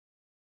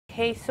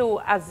Okay, so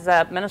as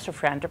Minister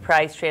for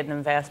Enterprise, Trade and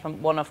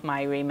Investment, one of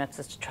my remits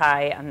is to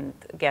try and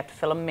get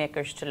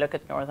filmmakers to look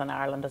at Northern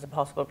Ireland as a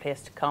possible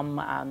place to come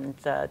and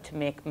to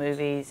make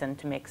movies and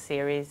to make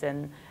series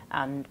in,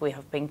 and we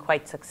have been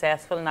quite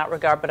successful in that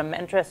regard, but I'm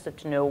interested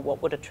to know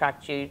what would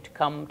attract you to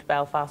come to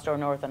Belfast or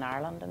Northern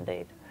Ireland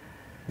indeed.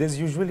 There's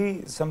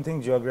usually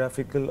something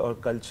geographical or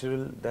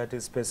cultural that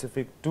is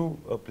specific to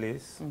a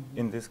place,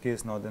 in this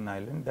case Northern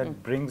Ireland,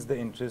 that brings the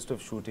interest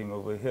of shooting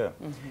over here.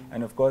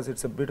 And of course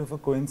it's a bit of a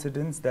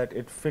coincidence that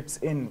it fits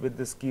in with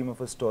the scheme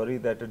of a story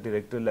that a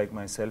director like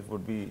myself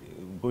would be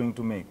going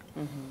to make.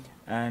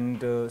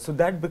 And so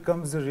that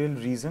becomes the real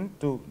reason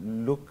to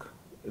look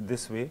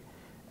this way,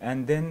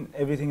 and then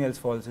everything else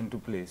falls into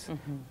place.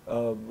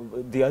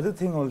 The other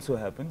thing also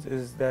happens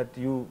is that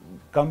you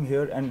come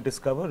here and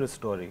discover a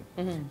story.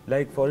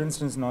 Like for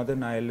instance,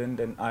 Northern Ireland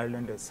and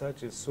Ireland as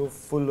such is so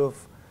full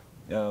of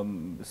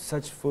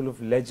full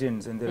of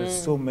legends, and there are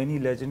so many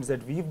legends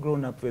that we've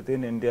grown up with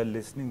in India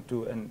listening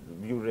to, and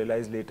you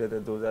realize later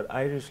that those are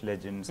Irish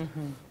legends.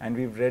 And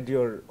we've read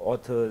your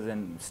authors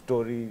and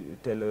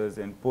storytellers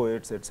and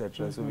poets,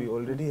 etc. So we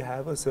already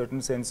have a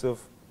certain sense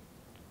of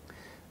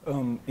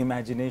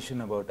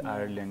imagination about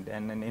Ireland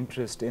and an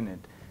interest in it.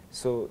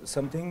 So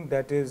something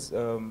that is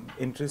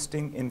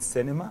interesting in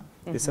cinema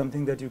is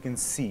something that you can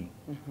see.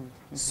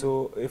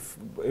 So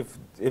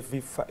if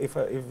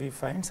we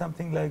find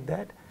something like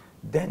that,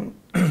 then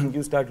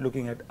you start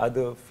looking at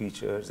other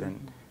features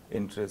and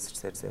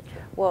interests, etc.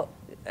 Well,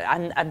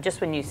 and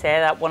just when you say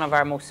that, one of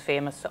our most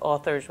famous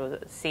authors was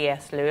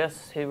C.S.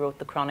 Lewis, who wrote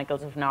the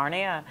Chronicles of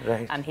Narnia,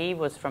 and he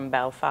was from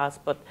Belfast,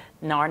 but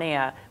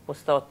Narnia was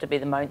thought to be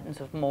the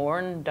mountains of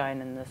Mourne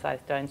down in the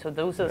South Down. So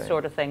those are the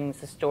sort of things,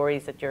 the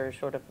stories that you're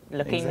sort of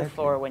looking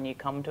for when you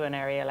come to an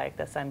area like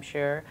this, I'm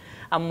sure.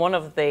 And one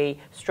of the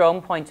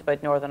strong points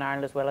about Northern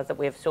Ireland as well is that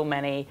we have so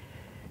many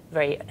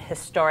very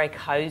historic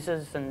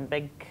houses and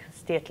big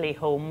stately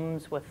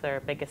homes with their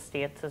big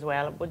estates as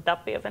well. Would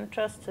that be of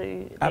interest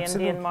to the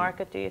Indian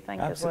market, do you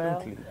think, as well?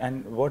 Absolutely.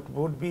 And what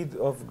would be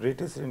of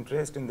greatest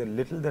interest in the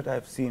little that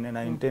I've seen, and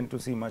I intend to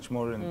see much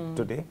more in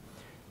today,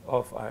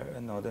 of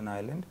Northern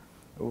Ireland,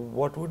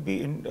 what would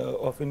be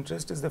of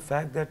interest is the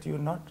fact that you're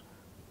not,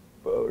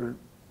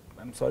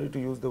 I'm sorry to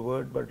use the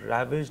word, but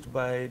ravished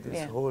by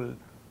this whole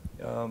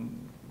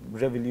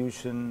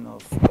revolution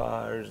of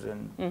cars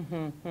and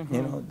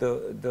you know,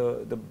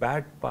 the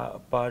bad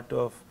part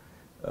of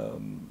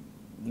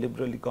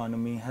liberal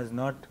economy has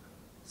not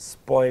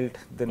spoilt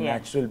the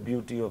natural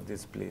beauty of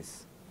this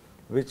place,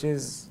 which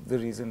is the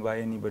reason why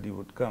anybody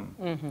would come.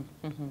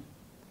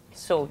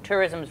 So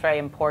tourism is very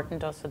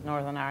important to us in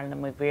Northern Ireland,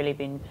 and we've really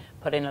been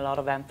putting a lot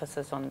of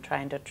emphasis on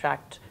trying to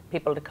attract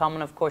people to come,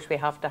 and of course we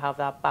have to have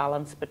that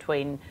balance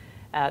between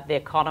the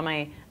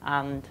economy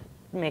and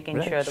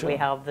making sure that we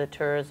have the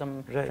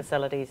tourism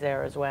facilities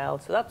there as well.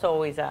 So that's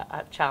always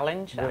a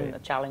challenge, and a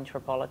challenge for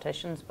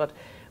politicians, but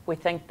we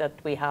think that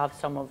we have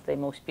some of the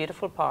most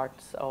beautiful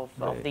parts of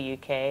the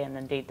UK, and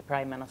indeed the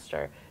Prime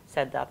Minister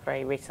said that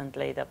very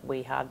recently, that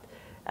we had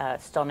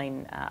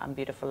stunning and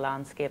beautiful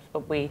landscapes,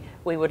 but we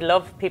would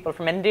love people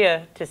from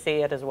India to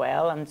see it as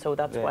well, and so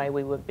that's why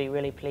we would be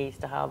really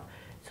pleased to have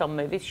some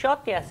movies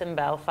shot, yes, in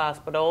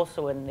Belfast, but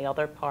also in the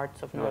other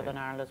parts of Northern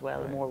Ireland as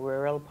well, the more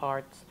rural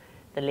parts,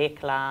 the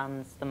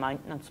lakelands, the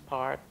mountainous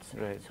parts.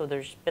 So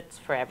there's bits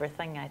for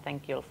everything, I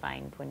think you'll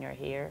find when you're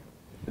here.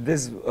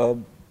 There's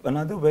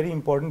another very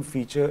important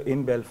feature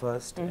in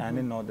Belfast and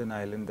in Northern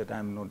Ireland that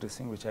I'm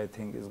noticing, which I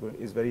think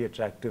is very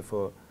attractive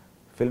for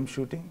film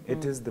shooting.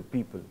 It is the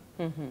people.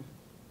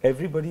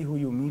 Everybody who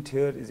you meet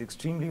here is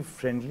extremely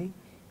friendly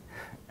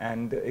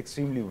and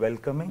extremely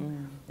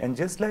welcoming, and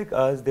just like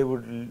us, they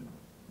would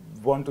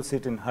want to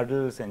sit in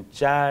huddles and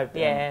chat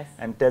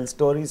and tell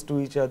stories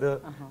to each other.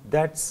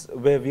 That's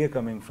where we are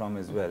coming from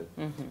as well.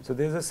 So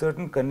there's a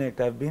certain connect.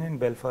 I've been in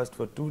Belfast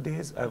for 2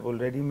 days. I've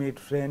already made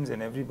friends,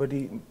 and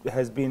everybody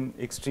has been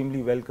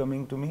extremely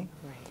welcoming to me.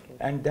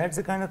 And that's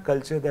the kind of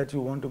culture that you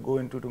want to go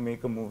into to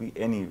make a movie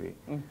anyway.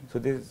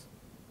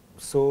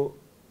 So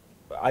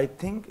I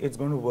think it's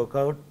going to work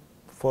out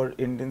for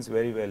Indians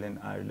very well in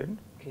Ireland.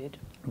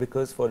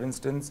 Because for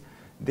instance,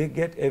 they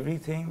get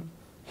everything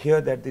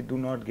here that they do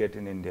not get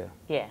in India.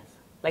 Yes,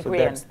 like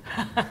rain.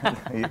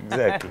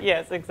 Exactly.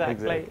 Yes,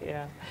 exactly.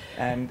 Yeah.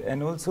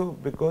 And also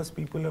because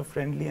people are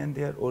friendly and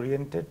they are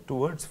oriented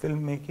towards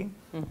filmmaking,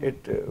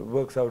 it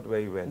works out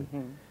very well.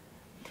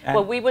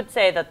 Well, we would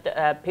say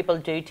that people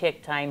do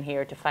take time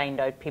here to find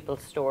out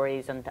people's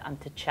stories and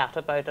to chat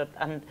about it.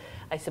 And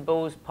I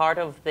suppose part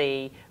of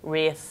the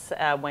race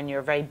when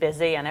you're very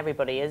busy, and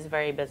everybody is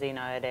very busy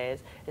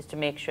nowadays, is to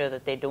make sure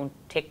that they don't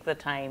take the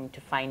time to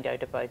find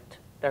out about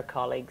their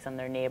colleagues and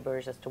their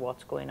neighbours as to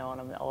what's going on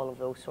and all of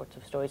those sorts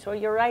of stories. So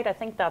you're right, I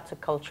think that's a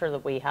culture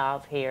that we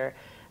have here,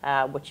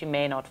 which you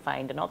may not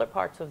find in other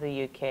parts of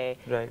the UK,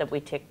 that we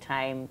take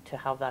time to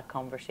have that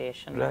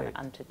conversation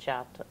and to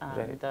chat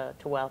and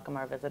to welcome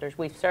our visitors.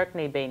 We've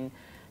certainly been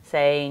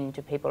saying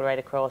to people right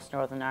across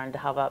Northern Ireland to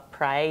have a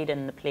pride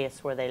in the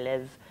place where they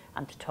live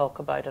and to talk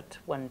about it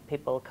when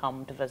people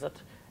come to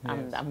visit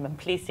and I'm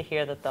pleased to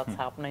hear that that's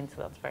happening,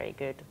 so that's very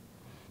good.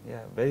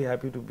 Yeah, very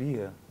happy to be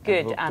here.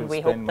 Good, and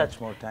we hope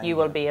that you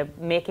will be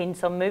making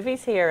some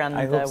movies here, and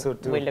I hope so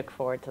too. We look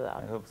forward to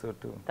that. I hope so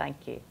too.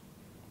 Thank you.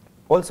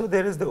 Also,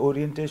 there is the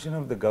orientation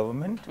of the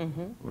government,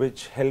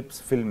 which helps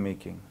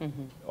filmmaking.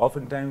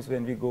 Oftentimes,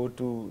 when we go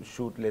to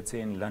shoot, let's say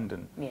in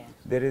London,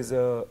 there is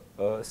a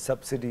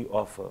subsidy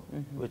offer,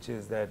 which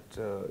is that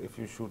if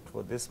you shoot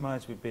for this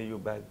much, we pay you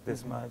back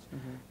this much,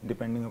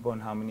 depending upon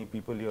how many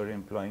people you're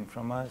employing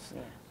from us.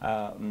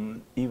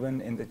 Even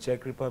in the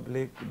Czech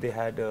Republic, they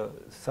had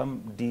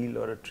some deal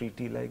or a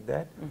treaty like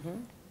that.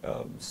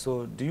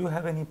 So, do you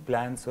have any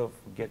plans of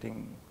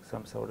getting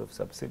some sort of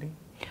subsidy?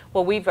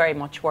 Well, we very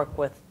much work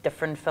with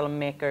different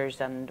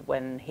filmmakers, and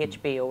when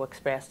HBO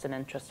expressed an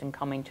interest in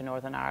coming to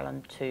Northern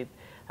Ireland to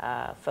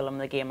film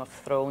the Game of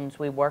Thrones,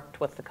 we worked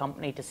with the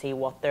company to see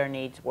what their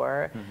needs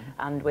were,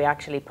 and we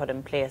actually put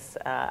in place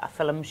a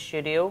film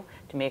studio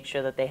to make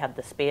sure that they had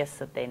the space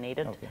that they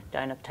needed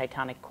down at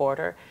Titanic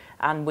Quarter,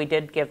 and we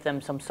did give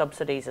them some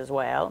subsidies as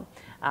well.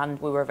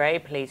 And we were very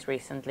pleased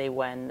recently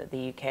when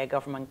the UK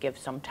government gives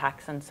some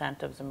tax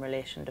incentives in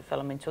relation to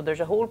filming. So there's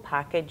a whole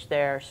package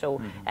there.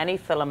 So any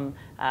film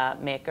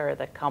maker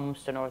that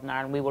comes to Northern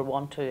Ireland, we will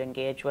want to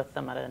engage with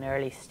them at an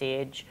early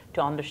stage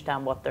to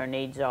understand what their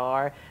needs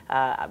are,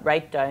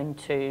 right down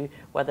to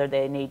whether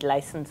they need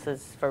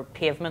licenses for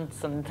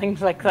pavements and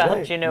things like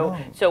that, you know.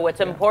 So it's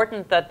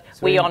important that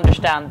we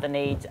understand the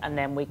needs, and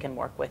then we can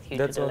work with you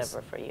to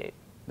deliver for you.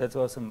 That's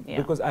awesome,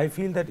 because I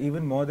feel that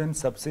even more than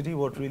subsidy,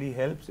 what really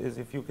helps is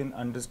if you can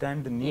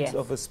understand the needs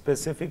of a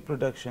specific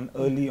production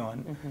early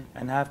on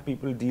and have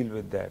people deal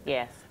with that.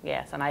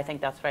 Yes, and I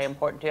think that's very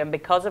important too. And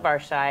because of our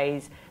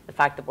size, the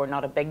fact that we're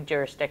not a big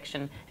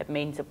jurisdiction, it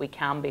means that we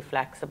can be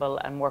flexible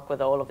and work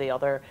with all of the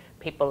other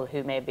people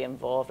who may be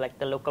involved, like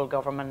the local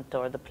government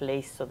or the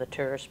police or the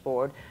tourist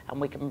board, and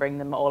we can bring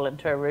them all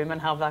into a room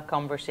and have that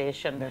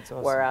conversation. That's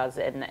awesome. Whereas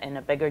in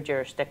a bigger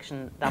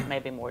jurisdiction, that may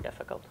be more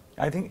difficult.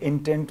 I think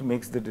intent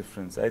makes the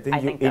difference. I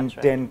think you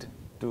intend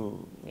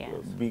to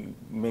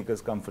make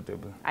us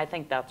comfortable. I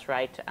think that's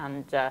right.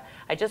 And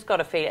I just got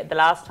a feel, the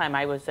last time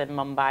I was in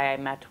Mumbai, I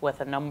met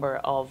with a number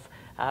of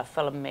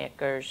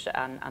filmmakers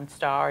and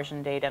stars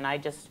indeed, and I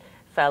just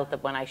felt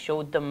that when I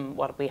showed them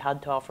what we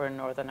had to offer in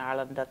Northern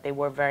Ireland, that they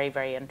were very,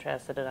 very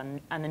interested.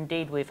 And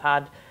indeed, we've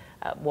had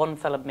one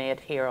film made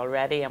here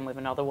already, and we have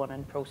another one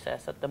in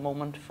process at the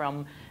moment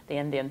from the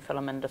Indian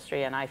film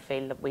industry, and I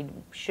feel that we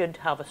should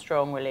have a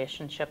strong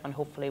relationship, and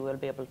hopefully we'll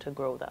be able to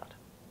grow that.